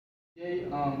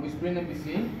With Spring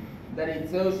MVC that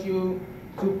it tells you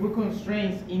to put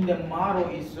constraints in the model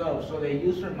itself. So the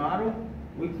user model,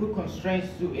 we put constraints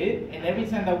to it, and every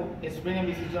time that Spring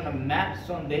MVC is gonna map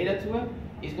some data to it,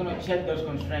 it's gonna check those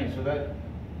constraints. So that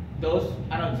those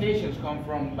annotations come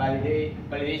from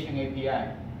validation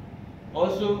API.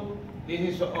 Also, this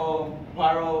is all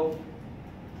part of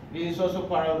this is also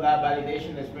part of that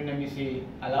validation that Spring MVC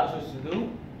allows us to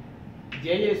do.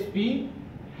 JSP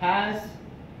has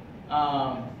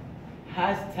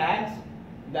tags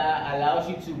that allows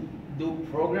you to do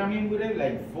programming with it,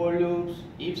 like for loops,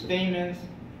 if statements.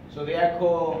 So they are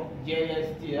called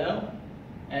JSTL,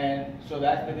 and so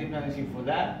that's the dependency for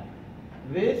that.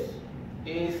 This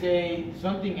is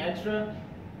something extra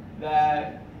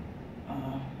that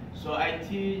so I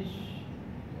teach.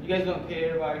 You guys don't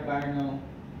care about it, but I know.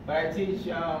 But I teach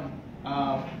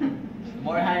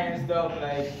more high-end stuff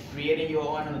like creating your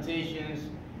own annotations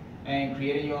and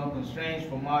creating your own constraints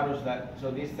for models.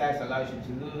 So this tags allows you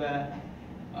to do that.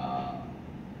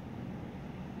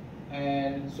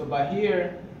 And so by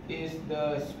here is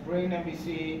the Spring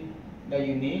MVC that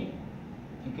you need,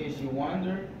 in case you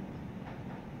wonder.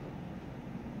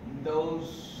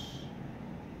 Those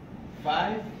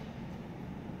 5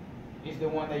 is the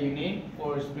one that you need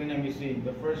for Spring MVC.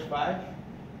 The first 5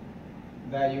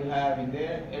 that you have in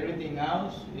there. Everything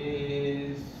else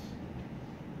is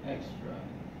extra,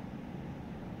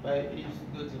 but it's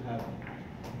good to have.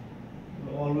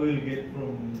 All we'll get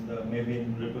from the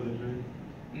Maven repository?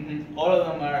 All of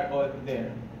them are all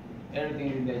there.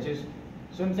 Everything is there. Just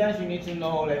sometimes you need to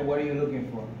know like what are you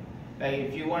looking for. Like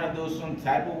if you want to do some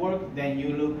type of work, then you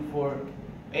look for,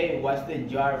 hey, what's the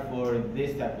jar for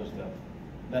this type of stuff?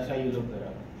 That's how you look it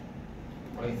up.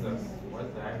 What's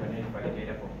the Hibernate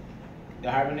validator for? The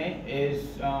Hibernate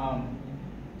is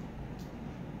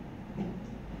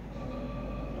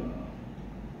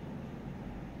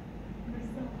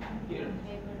here.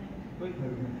 Wait.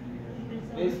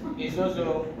 It's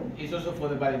also for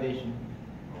the validation,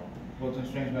 for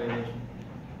constraints validation.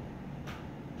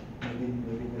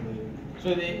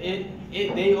 So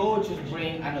they all just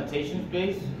bring annotation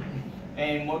space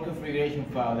and more configuration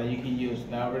file that you can use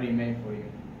that are already made for you.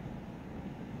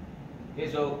 Okay,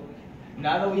 so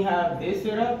now that we have this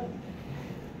set up,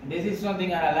 this is something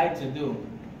that I like to do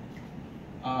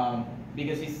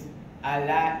because it's a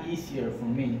lot easier for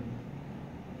me.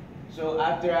 So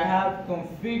after I have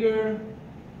configured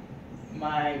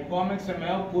my POM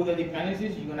XML, pull the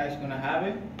dependencies, you guys gonna have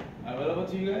it available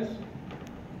to you guys.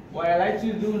 What I like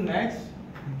to do next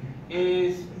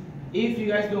is, if you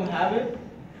guys don't have it,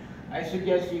 I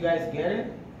suggest you guys get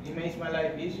it. It makes my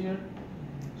life easier.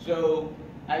 So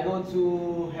I go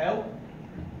to help,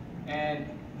 and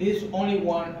this is only a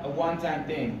one-time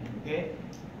thing, okay?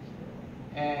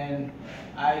 And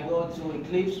I go to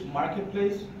Eclipse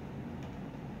Marketplace,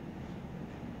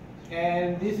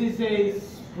 and this is a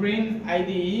Spring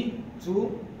IDE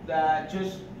tool that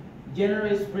just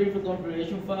generates Spring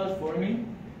configuration files for me.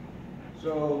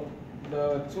 So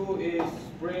the tool is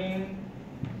Spring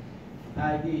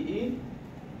IDE.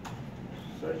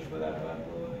 Search for that bad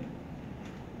boy.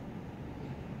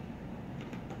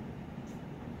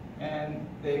 And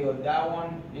there you go. That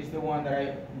one is the one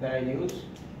that I use.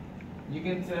 You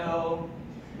can tell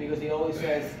because it always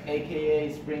says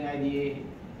AKA Spring IDE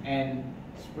and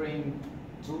Spring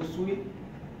Tool Suite.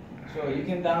 So you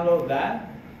can download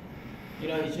that. You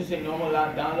know, it's just a normal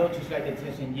download, just like the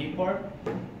TestNG part.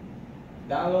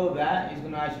 Download that. It's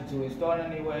gonna ask you to install it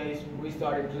anyways.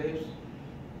 Restart Eclipse.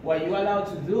 What you're allowed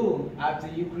to do after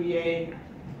you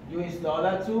install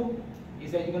that tool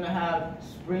is that you're gonna have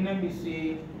Spring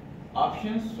MVC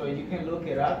options, so you can look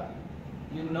it up.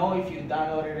 You know if you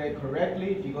downloaded it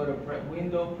correctly. If you go to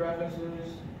Window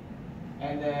Preferences,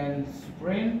 and then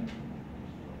Spring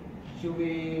should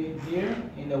be here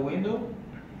in the window,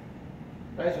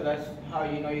 right? So that's how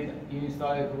you know you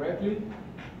installed it correctly.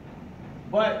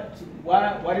 But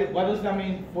what does that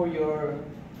mean for your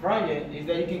project is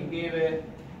that you can give it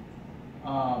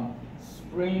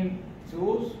Spring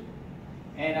tools,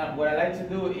 and what I like to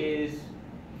do is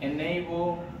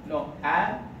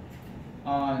add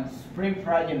on Spring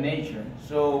project nature.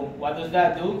 So what does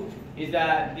that do is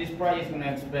that this project is going to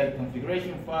expect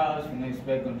configuration files, going to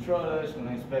expect controllers, going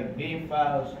to expect Beam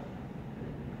files.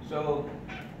 So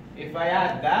if I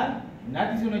add that,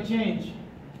 nothing's going to change,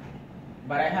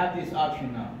 but I have this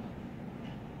option now.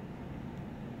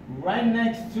 Right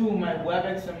next to my web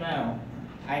XML,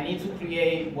 I need to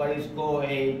create what is called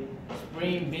a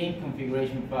Spring Beam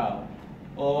configuration file,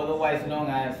 or otherwise known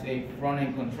as a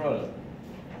front-end controller.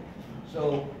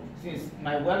 So since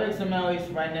my web XML is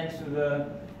right next to the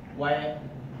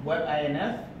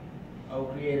WebINF, I'll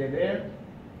create it there.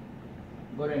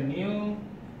 Go to new,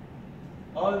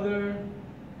 other,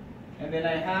 and then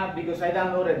I have, because I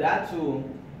downloaded that tool,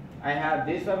 I have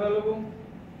this available,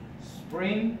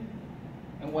 Spring,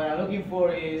 and what I'm looking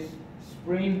for is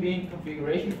Spring Bean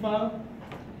configuration file.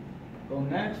 Go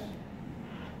next.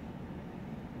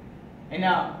 And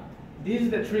now, this is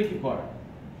the tricky part.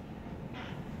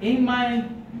 In my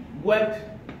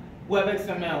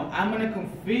WebXML, I'm gonna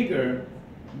configure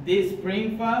this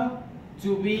Spring file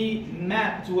to be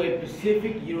mapped to a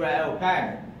specific URL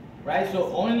pattern, right?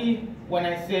 So only when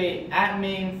I say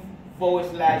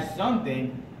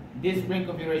admin/something, this Spring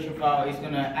configuration file is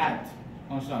gonna act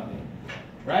on something,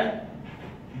 right?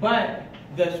 But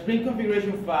the Spring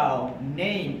configuration file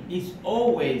name is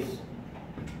always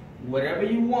whatever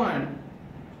you want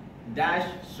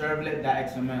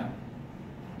 -servlet.xml.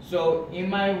 So in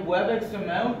my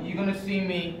WebXML, you're gonna see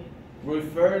me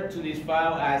refer to this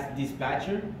file as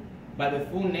dispatcher, but the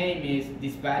full name is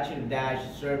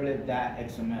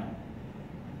dispatcher-servlet.xml.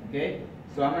 Okay,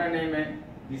 so I'm gonna name it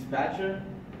dispatcher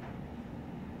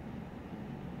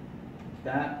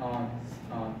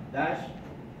dash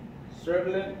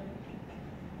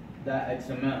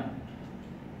servlet.xml.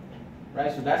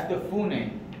 Right, so that's the full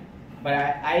name, but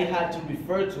I had to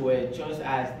refer to it just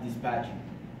as dispatcher,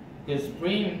 because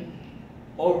Spring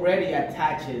already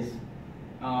attaches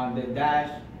the dash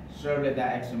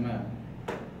servlet.xml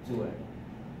to it.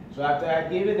 So after I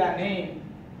give it that name,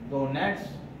 go next,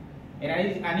 and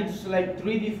I need to select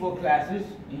 3 default classes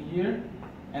in here,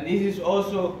 and this is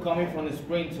also coming from the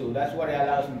Spring tool. That's what it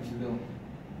allows me to do.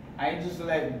 I need to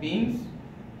select beans,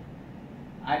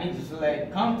 I need to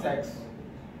select context,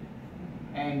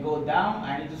 and go down,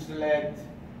 I need to select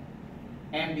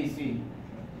MVC.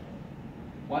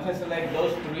 Once I select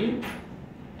those 3, I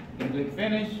can click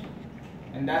finish,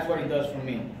 and that's what it does for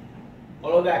me.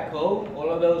 All of that code, all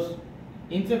of those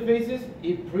interfaces,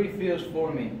 it pre-fills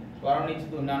for me. So I don't need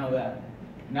to do none of that.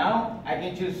 Now I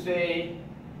can just say,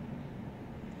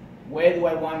 where do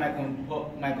I want my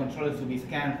controller to be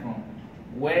scanned from?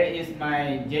 Where is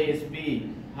my JSP?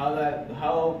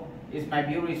 How is my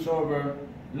view resolver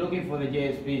looking for the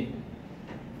JSP?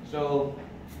 So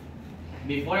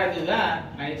before I do that,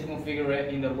 I need to configure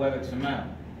it in the WebXML.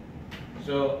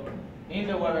 So in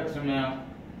the WebXML,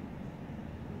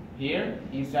 here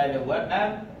inside the web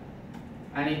app,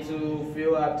 I need to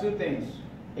fill out 2 things: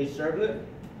 a servlet.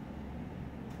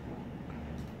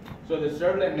 So the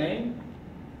servlet name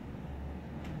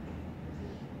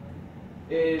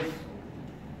is,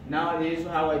 now this is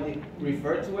how I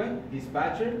refer to it,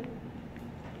 dispatcher.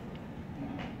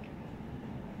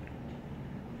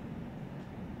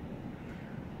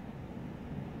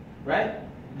 Right?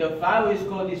 The file is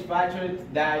called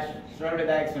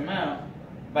dispatcher-servlet.xml,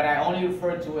 but I only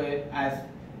refer to it as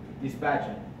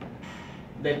dispatcher.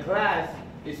 The class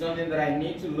is something that I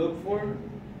need to look for.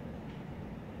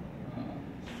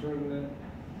 Servlet.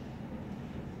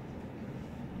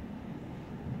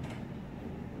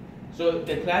 So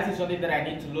the class is something that I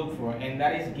need to look for, and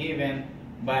that is given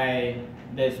by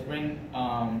the Spring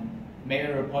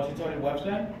Maven repository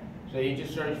website. So you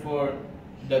just search for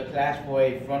the class for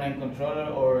a front-end controller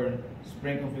or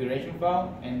Spring configuration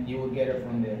file, and you will get it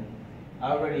from there.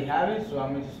 I already have it, so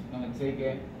I'm just going to take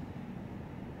it,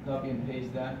 copy and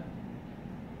paste that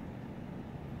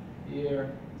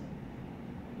here.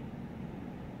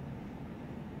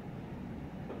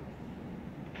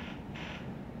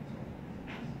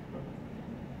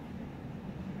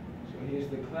 So here's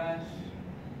the class.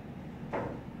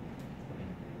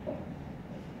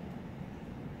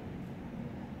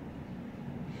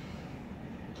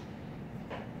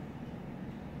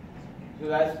 So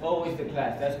that's always the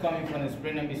class. That's coming from the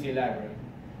Spring MVC library,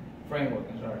 framework,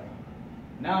 I'm sorry.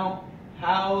 Now,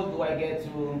 how do I get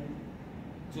to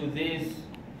this?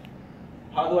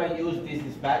 How do I use this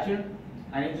dispatcher?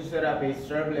 I need to set up a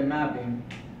servlet mapping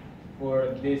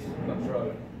for this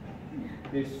controller,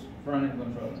 this front-end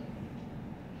controller.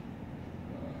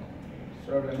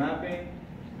 Servlet mapping,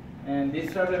 and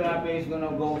this servlet mapping is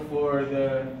gonna go for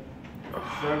the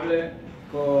servlet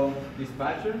called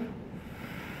dispatcher.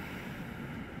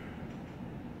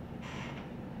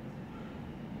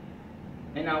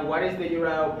 And now, what is the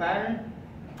URL pattern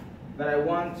that I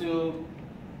want to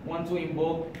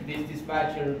invoke this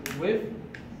dispatcher with?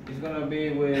 It's gonna be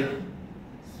with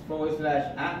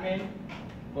 /admin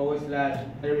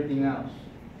 / everything else.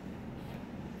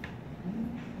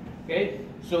 Okay.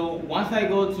 So once I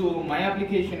go to my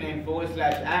application name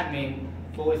 /admin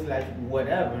 /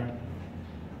 whatever,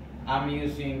 I'm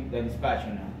using the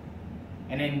dispatcher now.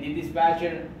 And in the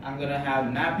dispatcher, I'm gonna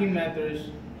have mapping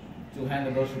methods to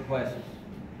handle those requests.